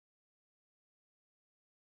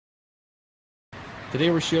Today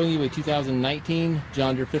we're showing you a 2019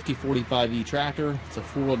 John Deere 5045E tractor. It's a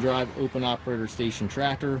four-wheel drive open operator station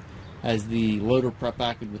tractor. Has the loader prep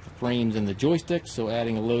package with the frames and the joystick, so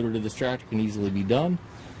adding a loader to this tractor can easily be done.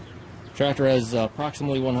 The tractor has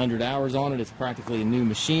approximately 100 hours on it. It's practically a new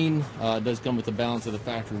machine. It does come with the balance of the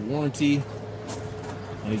factory warranty.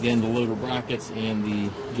 And again, the loader brackets and the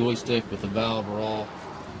joystick with the valve are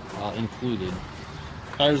all included.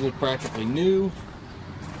 Tires look practically new.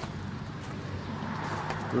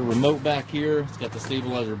 Rear remote back here. It's got the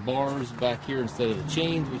stabilizer bars back here instead of the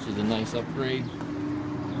chains, which is a nice upgrade.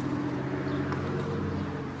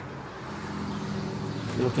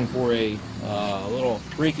 If you're looking for a little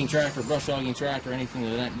raking tractor, brush hogging tractor, anything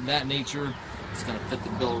of that nature, it's going to fit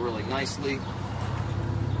the bill really nicely.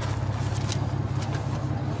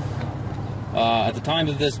 At the time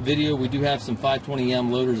of this video, we do have some 520M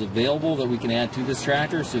loaders available that we can add to this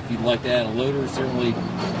tractor, so if you'd like to add a loader, certainly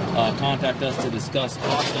contact us to discuss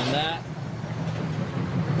cost on that.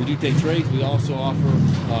 We do take trades. We also offer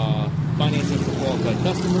financing for qualified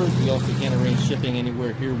customers. We also can arrange shipping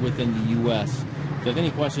anywhere here within the U.S. If you have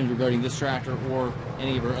any questions regarding this tractor or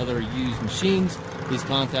any of our other used machines, please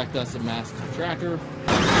contact us at Master Tractor.